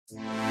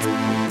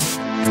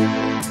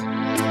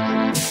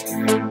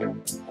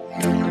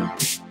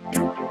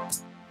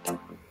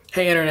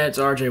Hey Internet, it's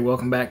RJ.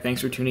 Welcome back.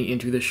 Thanks for tuning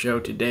into the show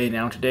today.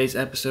 Now, in today's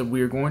episode,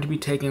 we are going to be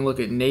taking a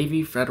look at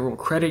Navy Federal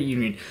Credit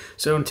Union.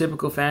 So, in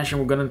typical fashion,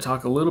 we're going to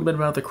talk a little bit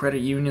about the credit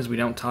unions. We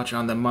don't touch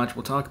on them much.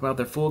 We'll talk about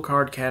their full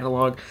card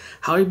catalog,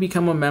 how you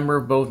become a member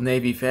of both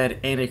Navy Fed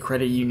and a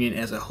credit union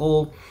as a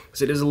whole,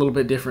 because it is a little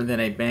bit different than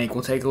a bank.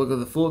 We'll take a look at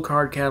the full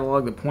card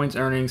catalog, the points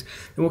earnings,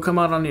 and we'll come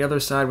out on the other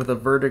side with a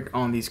verdict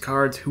on these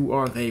cards. Who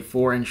are they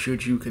for, and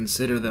should you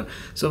consider them?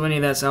 So, if any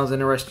of that sounds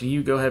interesting to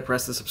you, go ahead,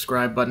 press the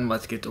subscribe button.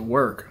 Let's get to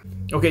work.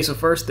 Okay, so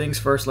first things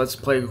first, let's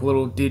play a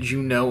little Did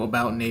You Know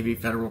about Navy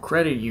Federal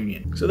Credit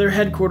Union. So they're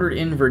headquartered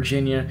in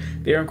Virginia.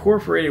 They are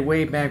incorporated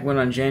way back when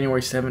on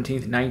January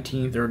 17th,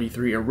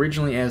 1933,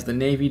 originally as the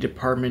Navy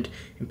Department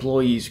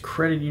Employees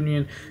Credit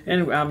Union,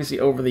 and obviously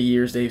over the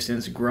years they've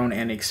since grown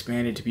and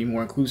expanded to be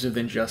more inclusive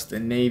than just the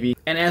Navy.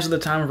 And as of the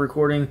time of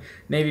recording,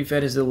 Navy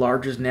Fed is the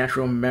largest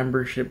natural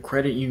membership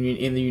credit union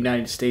in the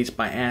United States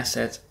by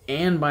assets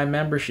and by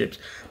memberships.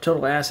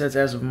 Total assets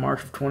as of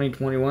March of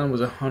 2021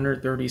 was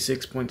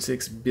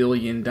 $136.6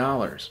 billion.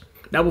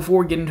 Now,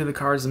 before we get into the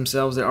cards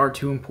themselves, there are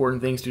two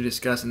important things to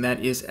discuss, and that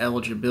is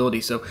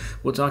eligibility. So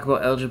we'll talk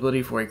about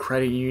eligibility for a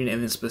credit union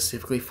and then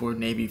specifically for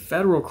Navy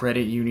Federal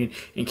Credit Union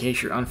in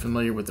case you're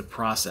unfamiliar with the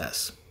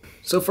process.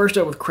 So first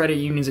up with credit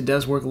unions, it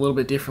does work a little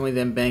bit differently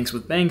than banks.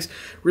 With banks,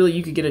 really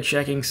you could get a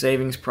checking,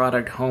 savings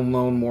product, home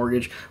loan,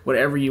 mortgage,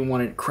 whatever you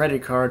wanted,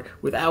 credit card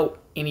without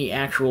any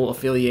actual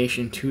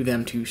affiliation to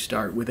them to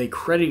start. With a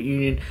credit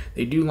union,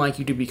 they do like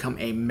you to become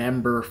a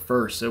member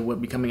first. So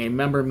what becoming a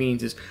member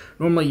means is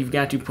normally you've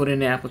got to put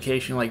in an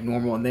application like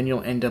normal, and then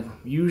you'll end up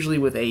usually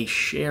with a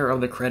share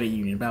of the credit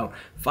union, about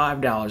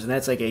 $5, and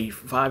that's like a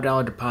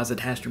 $5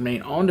 deposit has to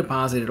remain on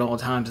deposit at all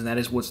times, and that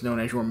is what's known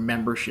as your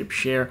membership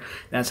share.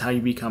 That's how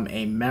you become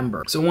a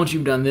member. So once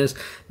you've done this,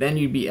 then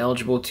you'd be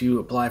eligible to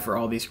apply for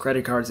all these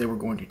credit cards that we're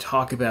going to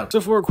talk about.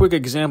 So for a quick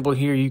example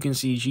here, you can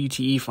see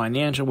GTE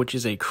Financial, which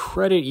is a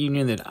credit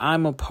union that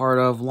I'm a part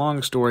of.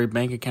 Long story,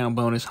 bank account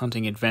bonus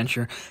hunting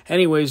adventure.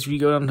 Anyways, if you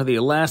go down to the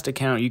last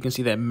account, you can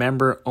see that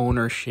member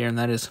owner share, and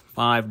that is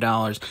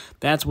 $5.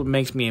 That's what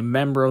makes me a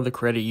member of the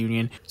credit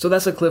union. So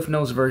that's a Cliff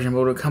Notes version,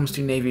 but when it comes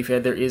to Navy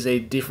Fed, there is a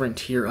different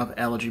tier of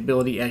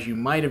eligibility, as you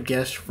might have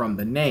guessed from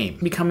the name.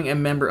 Becoming a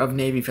member of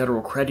Navy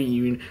Federal Credit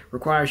Union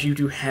requires you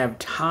to have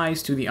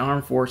ties to the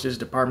Armed Forces,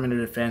 Department of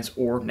Defense,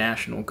 or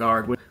National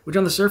Guard, which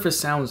on the surface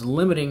sounds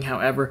limiting.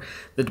 However,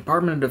 the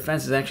Department of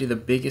Defense is actually the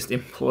biggest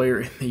employer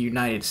in the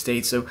United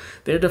States, so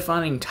they're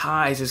defining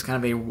ties as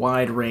kind of a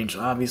wide range.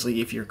 Obviously,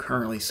 if you're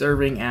currently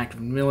serving, active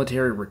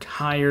military,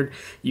 retired,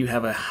 you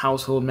have a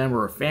household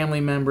member or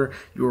family member,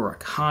 you're a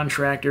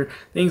contractor,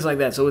 things like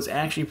that. So it's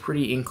actually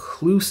pretty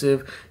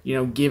inclusive,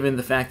 given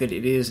the fact that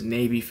it is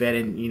Navy Fed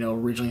and,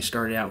 originally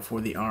started out for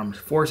the armed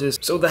forces.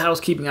 So the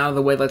housekeeping out of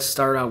the way, let's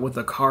start out with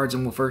the cards,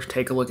 and we'll first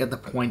take a look at the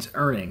points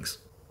earnings.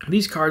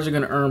 These cards are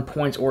going to earn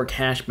points or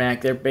cash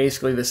back. They're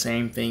basically the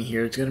same thing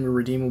here. It's going to be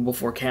redeemable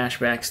for cash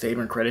back,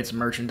 statement credits,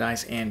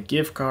 merchandise, and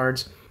gift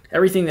cards.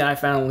 Everything that I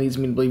found leads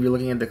me to believe you're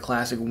looking at the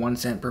classic 1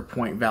 cent per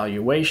point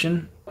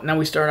valuation. Now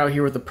we start out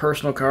here with the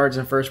personal cards,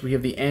 and first we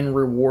have the N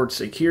reward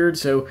secured,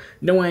 so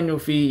no annual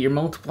fee. Your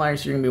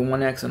multipliers are going to be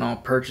 1x on all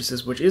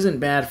purchases, which isn't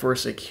bad for a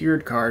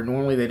secured card.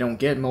 Normally they don't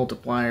get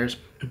multipliers.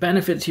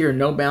 Benefits here: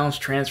 no balance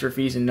transfer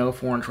fees and no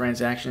foreign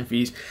transaction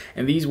fees,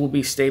 and these will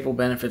be staple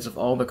benefits of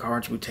all the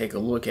cards we take a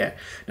look at.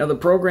 Now the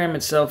program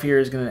itself here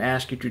is going to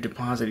ask you to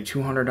deposit a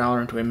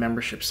 $200 into a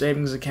membership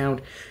savings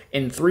account.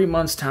 In 3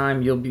 months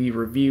time you'll be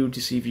reviewed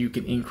to see if you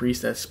can increase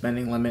that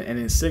spending limit, and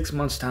in 6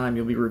 months time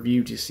you'll be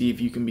reviewed to see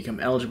if you can become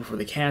eligible for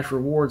the Cash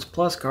Rewards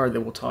Plus card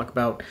that we'll talk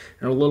about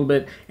in a little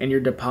bit, and your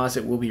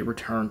deposit will be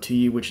returned to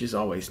you, which is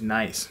always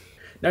nice.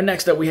 Now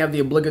next up we have the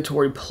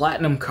obligatory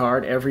Platinum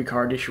card. Every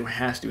card issuer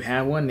has to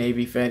have one.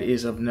 Navy Fed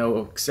is of no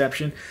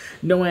exception.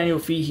 No annual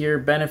fee here.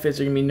 Benefits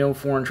are going to be no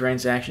foreign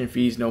transaction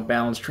fees, no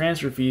balance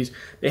transfer fees.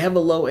 They have a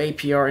low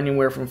APR,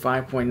 anywhere from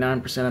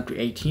 5.9% up to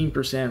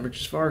 18%, which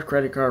as far as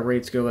credit card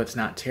rates go, that's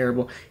not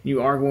terrible.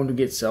 You are going to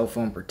get cell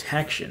phone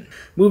protection.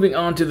 Moving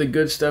on to the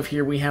good stuff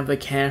here, we have the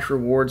Cash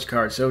Rewards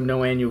card. So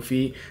no annual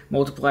fee.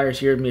 Multipliers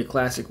here would be a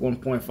classic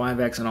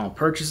 1.5x on all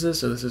purchases,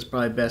 so this is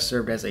probably best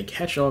served as a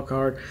catch-all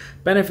card.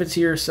 Benefits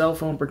here: cell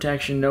phone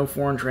protection, no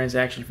foreign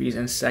transaction fees,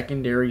 and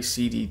secondary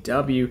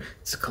CDW.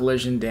 It's a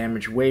collision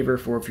damage waiver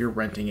for if you're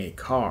renting a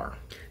car.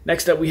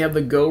 Next up we have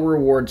the Go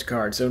Rewards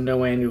card. So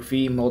no annual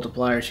fee.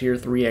 Multipliers here: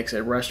 3x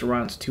at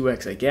restaurants,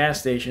 2x at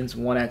gas stations,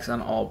 1x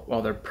on all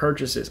other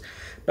purchases.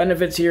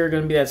 Benefits here are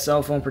going to be that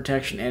cell phone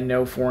protection and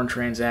no foreign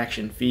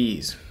transaction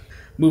fees.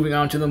 Moving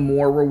on to the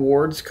More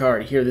Rewards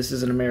card. Here, this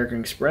is an American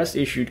Express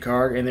issued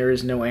card, and there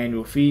is no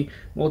annual fee.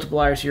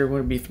 Multipliers here are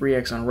going to be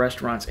 3x on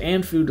restaurants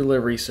and food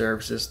delivery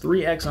services,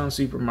 3x on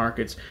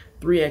supermarkets,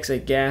 3x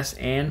at gas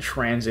and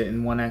transit,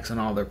 and 1x on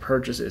all their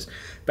purchases.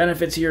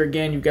 Benefits here,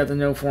 again, you've got the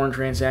no foreign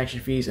transaction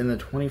fees and the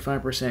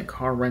 25%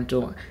 car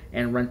rental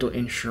and rental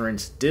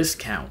insurance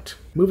discount.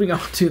 Moving on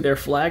to their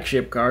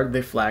flagship card,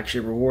 the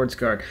flagship rewards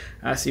card.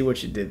 I see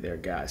what you did there,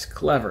 guys.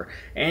 Clever.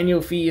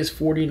 Annual fee is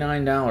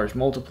 $49.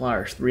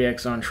 Multipliers,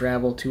 3x on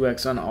travel,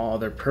 2x on all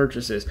other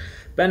purchases.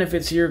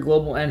 Benefits here,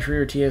 global entry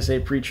or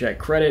TSA pre-check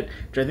credit,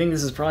 which I think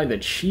this is probably the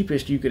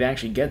cheapest you could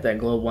actually get that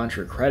global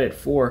entry credit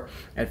for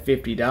at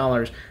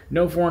 $50.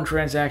 No foreign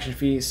transaction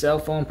fees, cell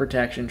phone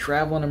protection,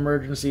 travel and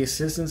emergency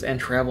assistance, and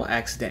travel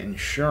accident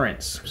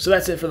insurance. So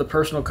that's it for the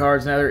personal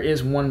cards. Now there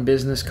is one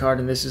business card,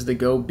 and this is the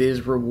Go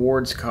Biz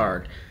Rewards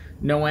card.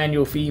 No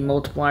annual fee,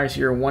 multipliers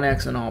here,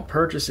 1x on all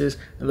purchases.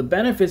 Now the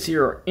benefits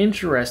here are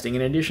interesting.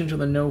 In addition to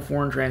the no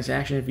foreign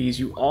transaction fees,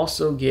 you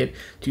also get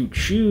to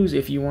choose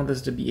if you want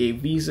this to be a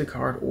Visa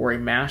card or a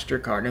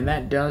MasterCard, and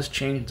that does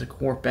change the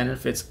core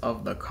benefits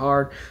of the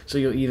card. So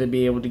you'll either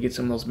be able to get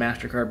some of those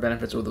MasterCard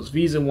benefits or those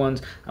Visa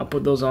ones. I'll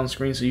put those on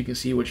screen so you can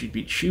see what you'd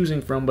be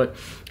choosing from, but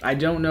I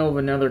don't know of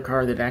another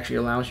card that actually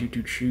allows you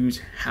to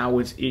choose how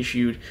it's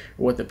issued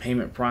or what the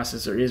payment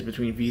processor is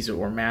between Visa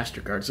or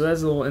MasterCard. So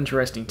that's a little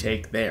interesting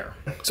take there.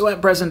 So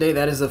at present day,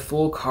 that is the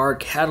full card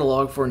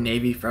catalog for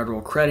Navy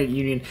Federal Credit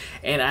Union,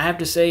 and I have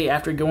to say,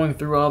 after going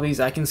through all these,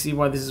 I can see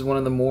why this is one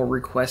of the more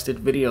requested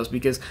videos,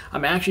 because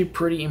I'm actually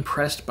pretty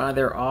impressed by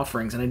their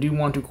offerings, and I do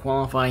want to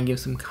qualify and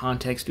give some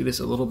context to this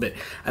a little bit.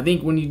 I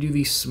think when you do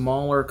these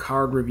smaller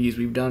card reviews,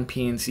 we've done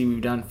PNC, we've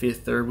done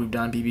Fifth Third, we've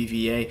done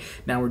BBVA,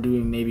 now we're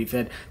doing Navy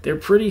Fed, they're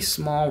pretty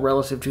small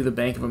relative to the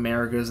Bank of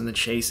Americas and the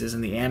Chases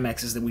and the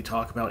Amexes that we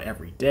talk about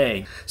every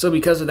day. So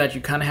because of that,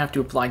 you kind of have to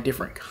apply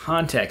different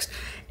context.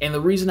 And the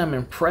reason I'm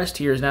impressed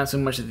here is not so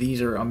much that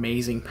these are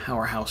amazing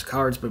powerhouse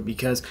cards, but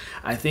because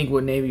I think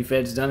what Navy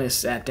Fed's done is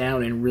sat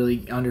down and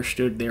really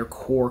understood their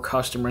core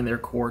customer and their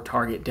core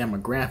target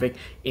demographic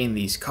in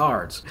these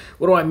cards.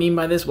 What do I mean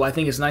by this? Well, I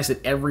think it's nice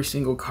that every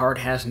single card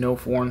has no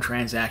foreign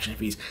transaction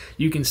fees.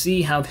 You can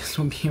see how this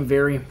will be a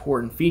very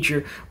important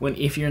feature when,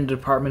 if you're in the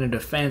Department of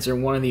Defense or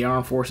one of the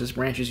Armed Forces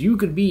branches, you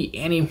could be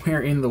anywhere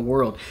in the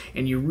world,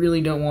 and you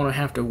really don't want to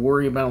have to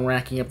worry about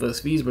racking up those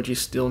fees, but you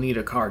still need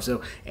a card.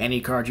 So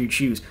any card you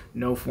choose,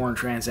 no foreign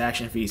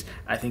transaction fees.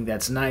 I think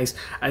that's nice.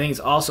 I think it's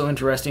also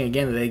interesting,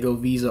 again, that they go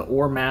Visa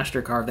or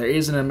MasterCard. There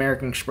is an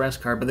American Express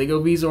card, but they go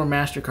Visa or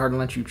MasterCard and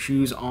let you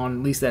choose on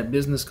at least that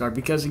business card,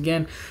 because,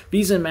 again,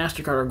 Visa and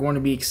MasterCard are going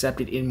to be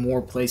accepted in more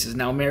places.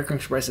 Now, American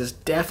Express has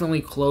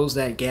definitely closed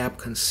that gap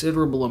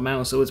considerable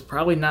amount, so it's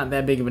probably not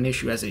that big of an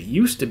issue as it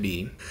used to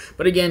be.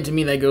 But again, to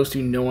me, that goes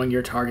to knowing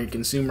your target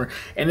consumer.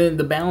 And then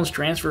the balance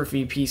transfer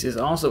fee piece is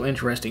also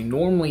interesting.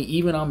 Normally,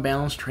 even on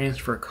balance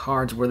transfer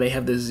cards where they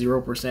have the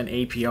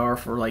 0% APR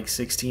for like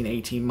 16,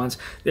 18 months,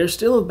 there's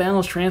still a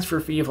balance transfer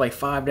fee of like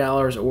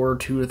 $5 or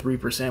 2 to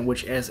 3%,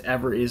 which as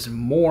ever is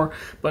more.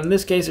 But in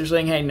this case, they're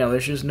saying, hey, no,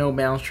 there's just no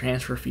balance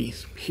transfer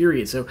fees,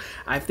 period. So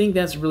I think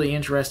that's really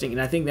interesting,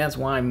 and I think that's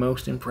why I'm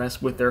most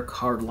impressed with their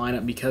card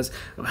lineup, because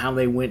of how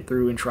they went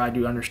through and tried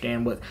to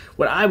understand what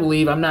I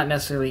believe. I'm not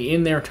necessarily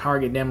in their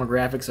target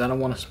demographic, so I don't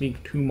want to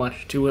speak too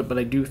much to it, but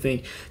I do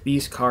think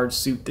these cards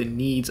suit the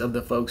needs of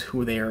the folks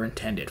who they are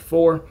intended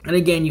for. And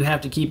again, you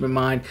have to keep in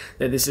mind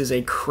that this is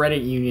a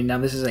credit union. Now,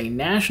 this is a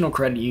national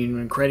credit union,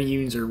 and credit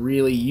unions are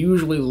really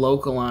usually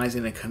localized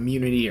in a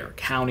community or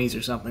counties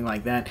or something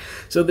like that.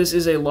 So this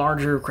is a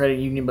larger credit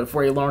union, but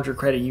for a larger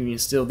credit union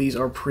still, these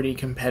are pretty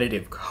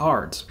competitive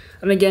cards.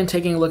 And again,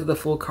 taking a look at the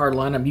full card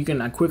lineup, you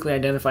can quickly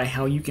identify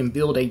how you can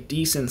build a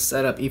decent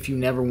setup if you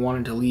never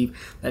wanted to leave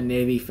that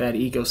Navy Fed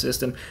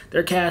ecosystem.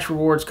 Their cash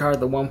rewards card,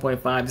 the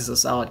 1.5, is a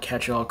solid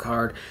catch-all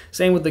card.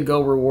 Same with the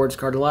Go rewards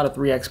card, a lot of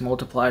 3x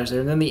multipliers there.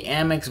 And then the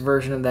Amex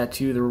version of that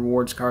too, the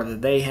rewards card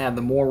that they have,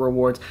 the more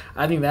rewards,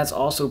 I think that's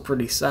also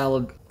pretty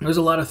solid. There's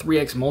a lot of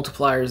 3x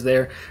multipliers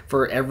there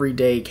for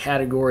everyday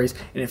categories,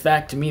 and in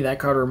fact, to me, that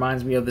card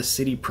reminds me of the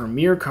City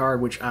Premier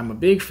card, which I'm a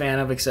big fan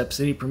of, except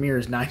City Premier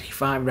is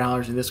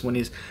 $95 and this one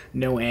is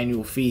no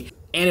annual fee.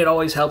 And it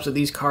always helps that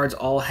these cards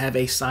all have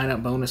a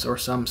sign-up bonus or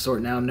some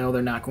sort. Now, no,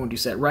 they're not going to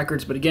set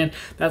records, but again,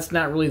 that's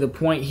not really the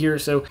point here.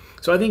 So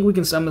I think we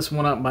can sum this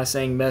one up by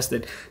saying best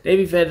that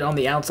Navy Fed, on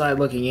the outside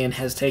looking in,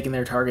 has taken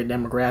their target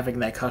demographic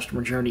and that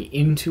customer journey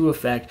into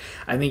effect.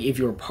 I think if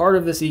you're part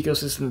of this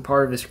ecosystem,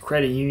 part of this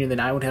credit union,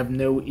 then I would have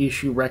no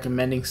issue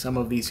recommending some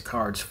of these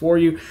cards for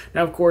you.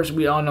 Now, of course,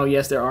 we all know,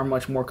 yes, there are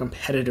much more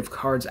competitive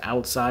cards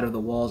outside of the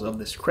walls of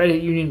this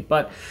credit union,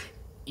 but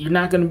you're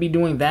not going to be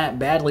doing that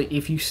badly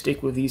if you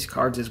stick with these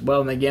cards as well.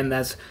 And again,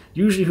 that's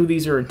usually who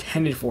these are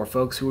intended for,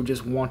 folks who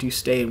just want to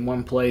stay in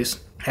one place,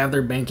 have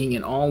their banking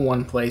in all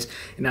one place,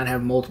 and not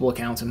have multiple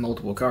accounts and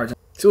multiple cards.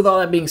 So with all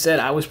that being said,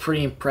 I was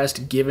pretty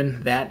impressed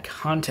given that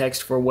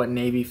context for what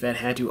Navy Fed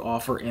had to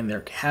offer in their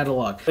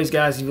catalog. Please,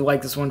 guys, if you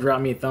like this one, drop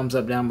me a thumbs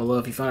up down below.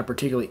 If you found it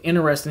particularly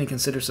interesting,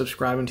 consider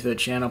subscribing to the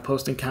channel,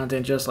 posting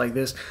content just like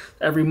this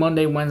every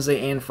Monday,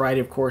 Wednesday, and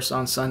Friday. Of course,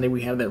 on Sunday,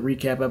 we have that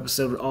recap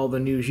episode with all the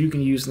news you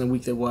can use in the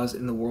week that was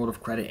in the world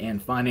of credit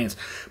and finance.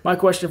 My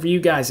question for you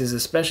guys is,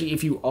 especially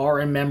if you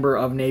are a member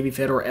of Navy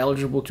Fed or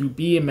eligible to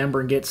be a member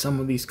and get some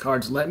of these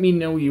cards, let me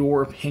know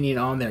your opinion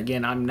on there.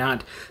 Again, I'm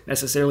not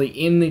necessarily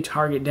in the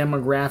target target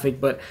demographic,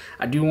 but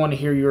I do want to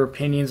hear your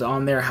opinions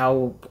on there.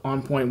 How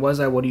on point was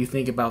I? What do you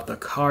think about the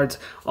cards,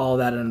 all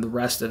that, and the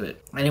rest of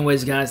it?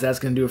 Anyways, guys, that's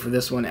going to do it for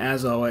this one.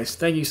 As always,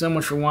 thank you so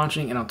much for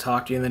watching, and I'll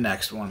talk to you in the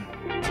next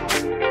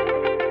one.